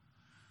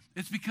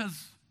 It's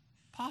because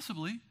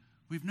possibly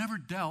we've never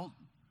dealt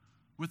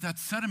with that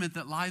sediment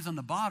that lies on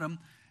the bottom,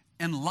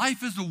 and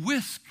life is a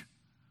whisk,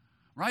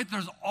 right?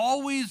 There's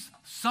always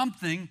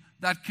something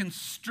that can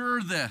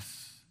stir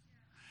this.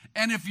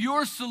 And if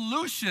your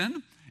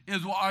solution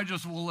is, I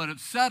just will let it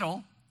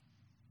settle,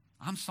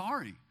 I'm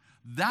sorry.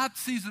 That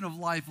season of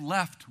life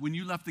left when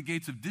you left the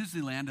gates of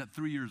Disneyland at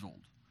 3 years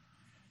old,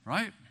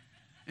 right?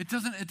 It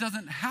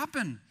doesn't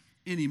happen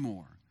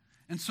anymore.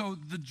 And so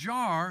the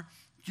jar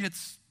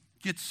gets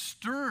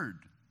stirred.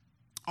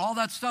 All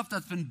that stuff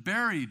that's been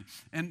buried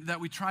and that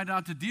we try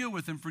not to deal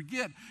with and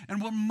forget.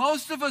 And what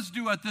most of us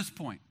do at this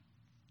point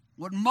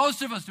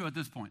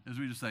is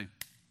we just say,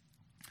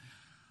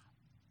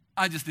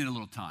 I just need a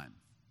little time.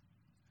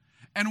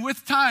 And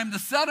with time, the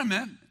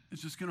sediment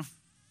is just going to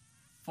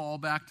fall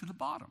back to the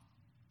bottom.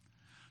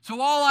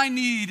 So all I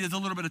need is a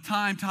little bit of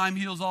time. Time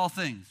heals all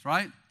things,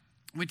 right?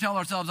 We tell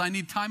ourselves, I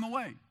need time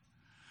away.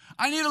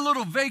 I need a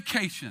little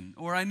vacation,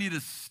 or I need a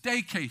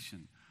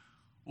staycation.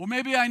 Or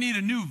maybe I need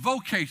a new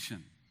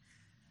vocation.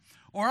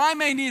 Or I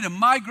may need a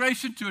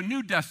migration to a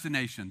new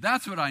destination.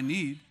 That's what I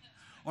need.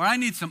 Or I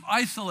need some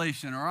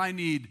isolation, or I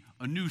need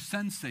a new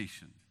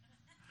sensation.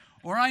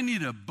 Or I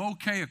need a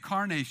bouquet of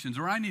carnations,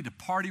 or I need to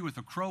party with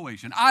a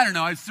Croatian. I don't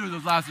know. I threw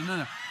those last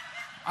minute.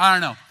 I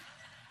don't know.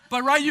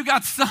 But right, you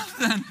got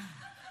something.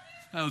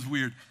 That was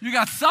weird. You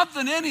got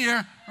something in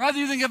here, right?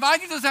 You think if I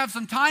could just have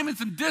some time and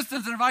some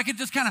distance, and if I could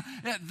just kind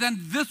of, then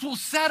this will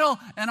settle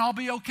and I'll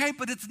be okay.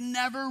 But it's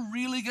never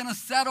really going to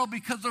settle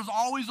because there's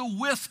always a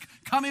whisk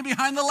coming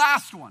behind the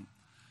last one.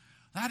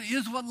 That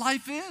is what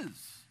life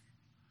is.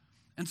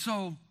 And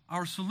so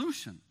our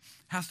solution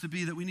has to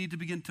be that we need to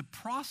begin to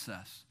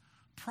process,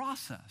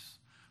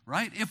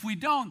 right? If we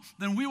don't,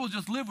 then we will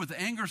just live with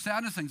anger,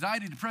 sadness,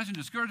 anxiety, depression,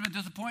 discouragement,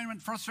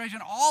 disappointment, frustration,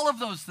 all of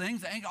those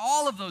things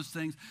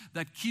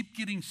that keep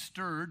getting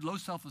stirred, low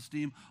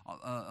self-esteem,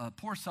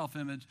 poor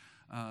self-image,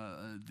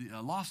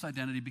 lost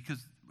identity,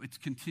 because it's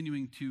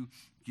continuing to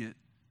get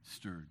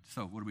stirred.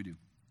 So what do?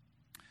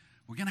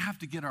 We're going to have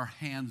to get our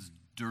hands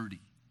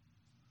dirty.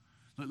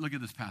 Look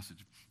at this passage,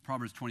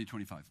 Proverbs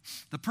 20:25.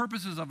 The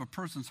purposes of a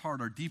person's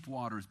heart are deep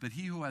waters, but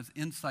he who has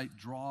insight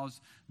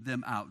draws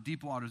them out.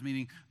 Deep waters,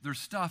 meaning there's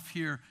stuff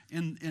here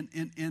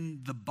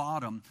in the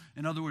bottom.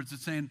 In other words,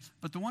 it's saying,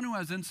 but the one who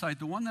has insight,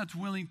 the one that's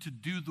willing to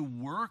do the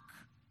work,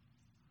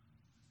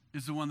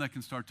 is the one that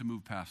can start to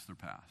move past their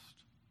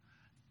past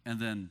and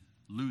then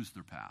lose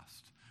their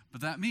past.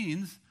 But that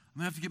means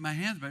I'm going to have to get my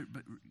hands back.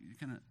 But you're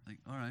kind of like,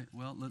 all right,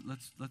 well,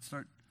 let's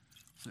start.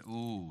 Say,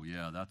 oh,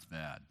 yeah, that's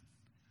bad.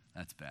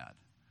 That's bad.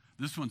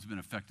 This one's been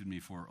affected me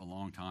for a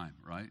long time,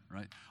 right?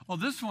 Oh,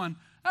 that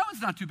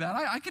one's not too bad.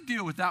 I could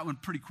deal with that one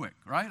pretty quick,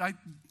 right? A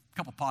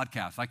couple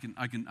podcasts, I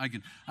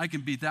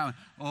can beat that one.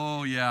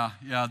 Oh yeah,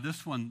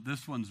 this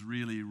one's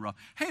really rough.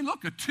 Hey,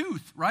 look, a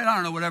tooth, right? I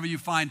don't know, whatever you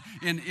find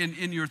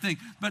in your thing.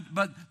 But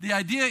the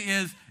idea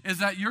is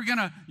that you're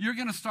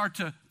gonna start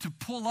to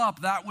pull up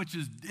that which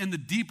is in the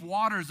deep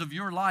waters of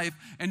your life,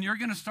 and you're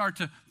gonna start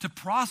to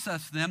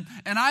process them.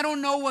 And I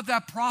don't know what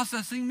that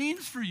processing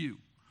means for you.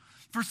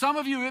 For some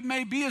of you, it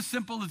may be as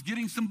simple as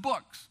getting some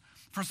books.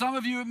 For some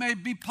of you, it may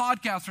be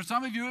podcasts. For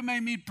some of you, it may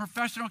mean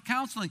professional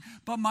counseling.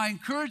 But my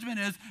encouragement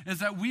is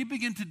that we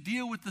begin to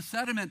deal with the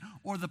sediment,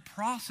 or the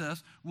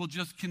process will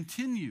just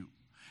continue.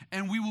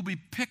 And we will be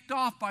picked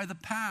off by the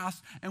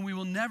past, and we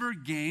will never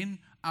gain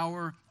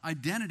our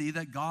identity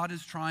that God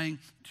is trying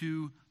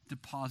to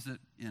deposit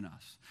in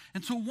us.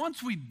 And so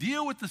once we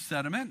deal with the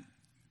sediment,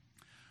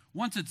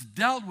 once it's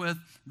dealt with,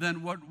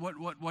 then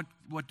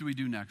what do we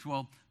do next?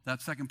 Well, that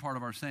second part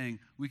of our saying,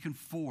 we can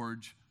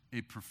forge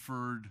a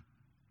preferred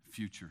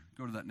future.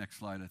 Go to that next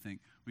slide, I think.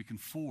 We can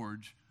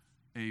forge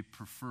a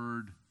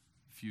preferred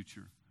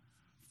future.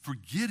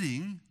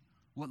 Forgetting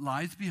what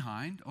lies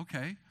behind,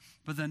 okay,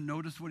 but then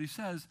notice what he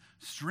says,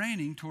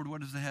 straining toward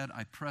what is ahead,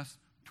 I press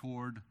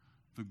toward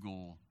the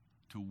goal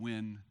to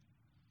win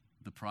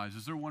the prize.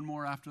 Is there one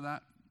more after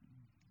that?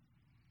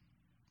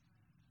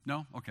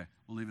 No? Okay,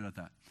 we'll leave it at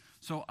that.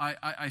 So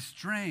I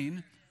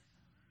strain.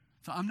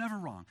 So I'm never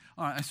wrong.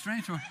 All right, I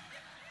strain toward.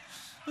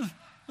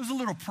 There's a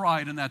little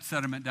pride in that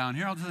sediment down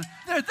here.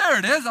 There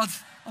it is.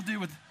 I'll deal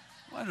with.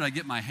 Why did I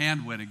get my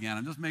hand wet again?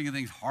 I'm just making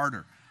things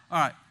harder. All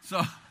right.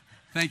 So,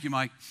 thank you,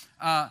 Mike.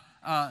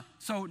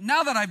 So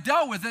now that I've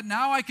dealt with it,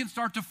 now I can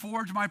start to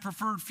forge my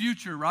preferred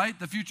future. Right,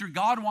 the future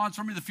God wants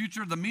for me, the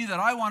future of the me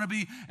that I want to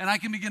be, and I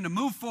can begin to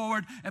move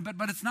forward.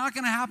 But it's not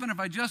going to happen if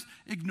I just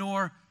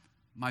ignore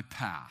my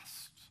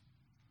past.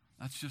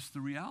 That's just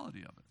the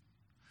reality of it.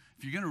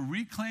 If you're going to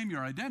reclaim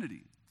your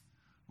identity,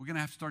 we're going to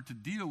have to start to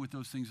deal with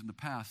those things in the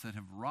past that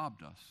have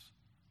robbed us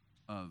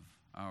of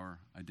our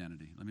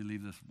identity. Let me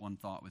leave this one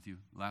thought with you.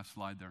 Last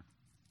slide there.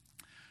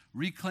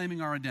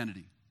 Reclaiming our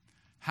identity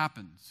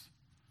happens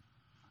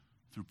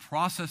through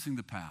processing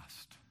the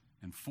past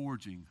and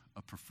forging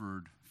a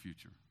preferred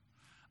future.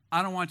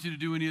 I don't want you to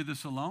do any of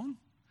this alone.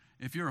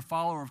 If you're a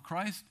follower of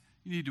Christ,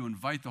 you need to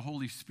invite the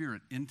Holy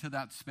Spirit into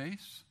that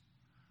space.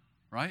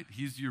 Right?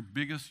 He's your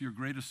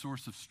greatest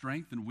source of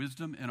strength and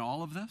wisdom in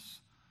all of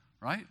this,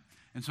 right?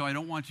 And so I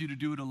don't want you to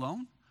do it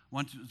alone. I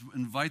want you to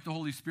invite the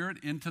Holy Spirit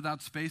into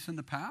that space in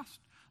the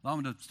past. Allow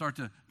him to start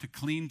to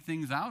clean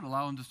things out.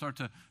 Allow him to start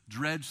to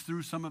dredge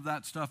through some of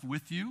that stuff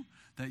with you,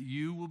 that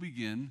you will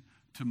begin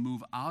to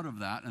move out of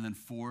that and then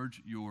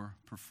forge your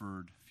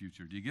preferred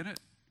future. Do you get it?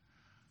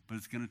 But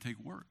it's going to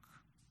take work.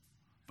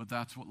 But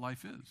that's what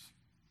life is.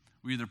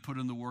 We either put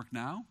in the work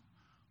now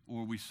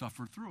or we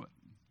suffer through it.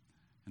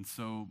 And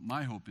so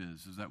my hope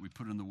is that we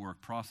put in the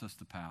work, process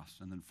the past,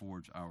 and then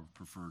forge our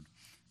preferred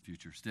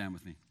future. Stand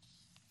with me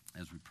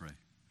as we pray.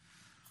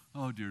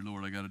 Oh, dear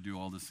Lord, I got to do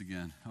all this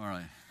again. All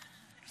right.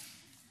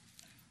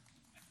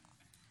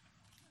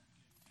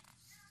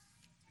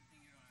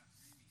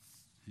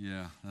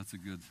 Yeah, that's a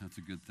good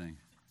thing.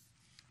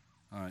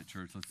 All right,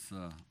 church,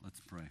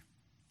 let's pray.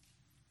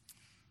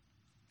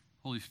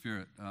 Holy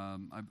Spirit,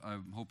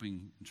 I'm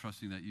hoping and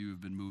trusting that you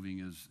have been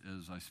moving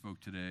as I spoke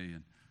today,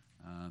 and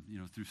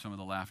through some of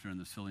the laughter and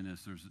the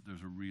silliness,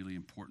 there's a really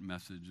important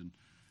message. And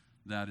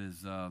that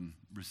is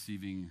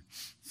receiving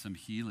some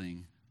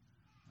healing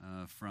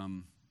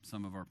from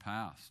some of our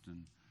past,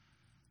 and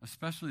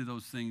especially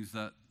those things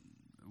that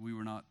we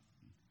were not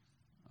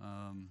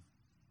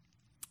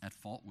at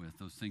fault with,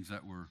 those things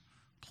that were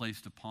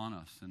placed upon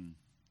us, and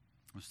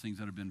those things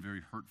that have been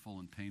very hurtful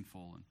and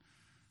painful,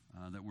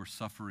 and that we're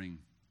suffering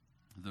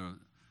the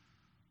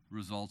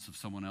results of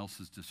someone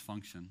else's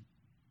dysfunction.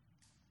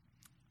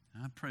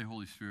 And I pray,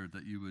 Holy Spirit,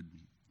 that you would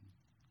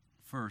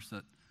first,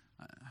 that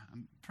I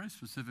pray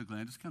specifically,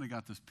 I just kind of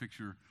got this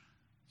picture,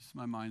 just in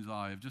my mind's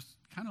eye, of just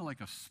kind of like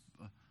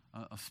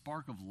a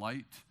spark of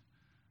light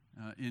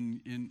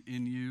in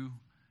you,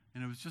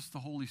 and it was just the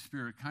Holy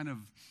Spirit kind of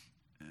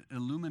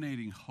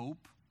illuminating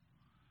hope,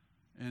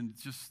 and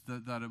just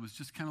that it was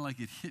just kind of like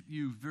it hit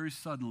you very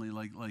suddenly,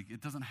 like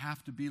it doesn't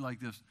have to be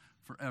like this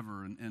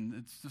forever, and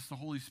it's just the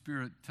Holy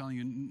Spirit telling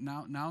you,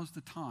 now's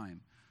the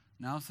time.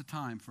 Now's the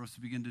time for us to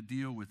begin to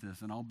deal with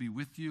this, and I'll be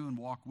with you and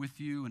walk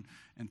with you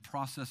and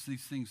process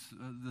these things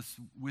this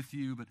with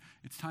you, but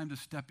it's time to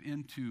step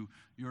into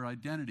your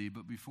identity.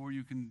 But before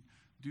you can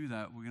do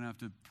that, we're going to have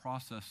to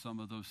process some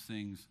of those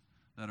things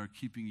that are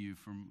keeping you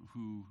from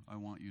who I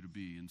want you to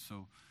be. And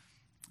so,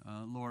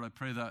 Lord, I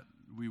pray that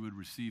we would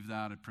receive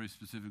that. I pray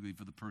specifically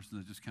for the person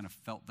that just kind of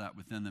felt that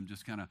within them,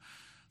 just kind of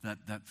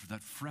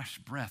that fresh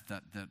breath,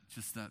 that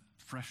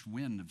fresh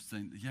wind of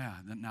saying, yeah,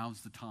 that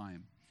now's the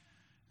time.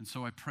 And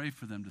so I pray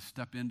for them to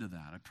step into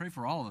that. I pray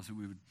for all of us that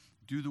we would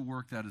do the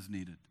work that is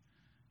needed,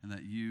 and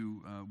that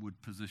you would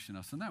position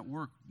us. And that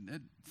work,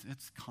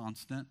 it's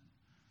constant,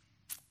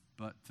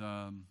 but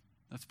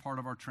that's part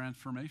of our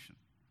transformation.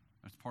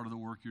 That's part of the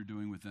work you're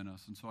doing within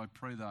us. And so I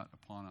pray that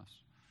upon us.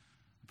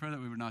 I pray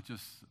that we would not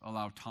just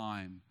allow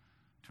time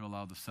to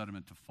allow the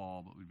sediment to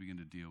fall, but we begin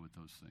to deal with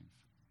those things.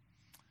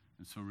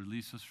 And so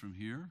release us from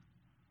here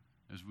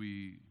as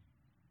we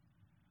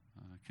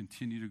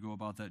continue to go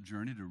about that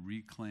journey to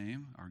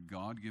reclaim our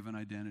God-given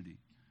identity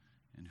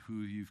and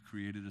who you've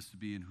created us to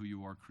be and who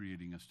you are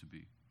creating us to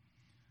be.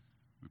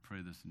 We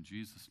pray this in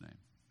Jesus' name.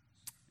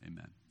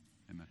 Amen.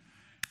 Amen.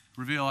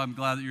 Reveal, I'm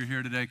glad that you're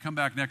here today. Come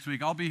back next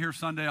week. I'll be here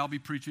Sunday. I'll be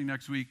preaching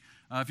next week.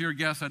 If you're a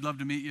guest, I'd love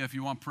to meet you. If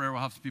you want prayer,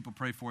 we'll have some people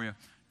pray for you.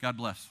 God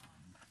bless.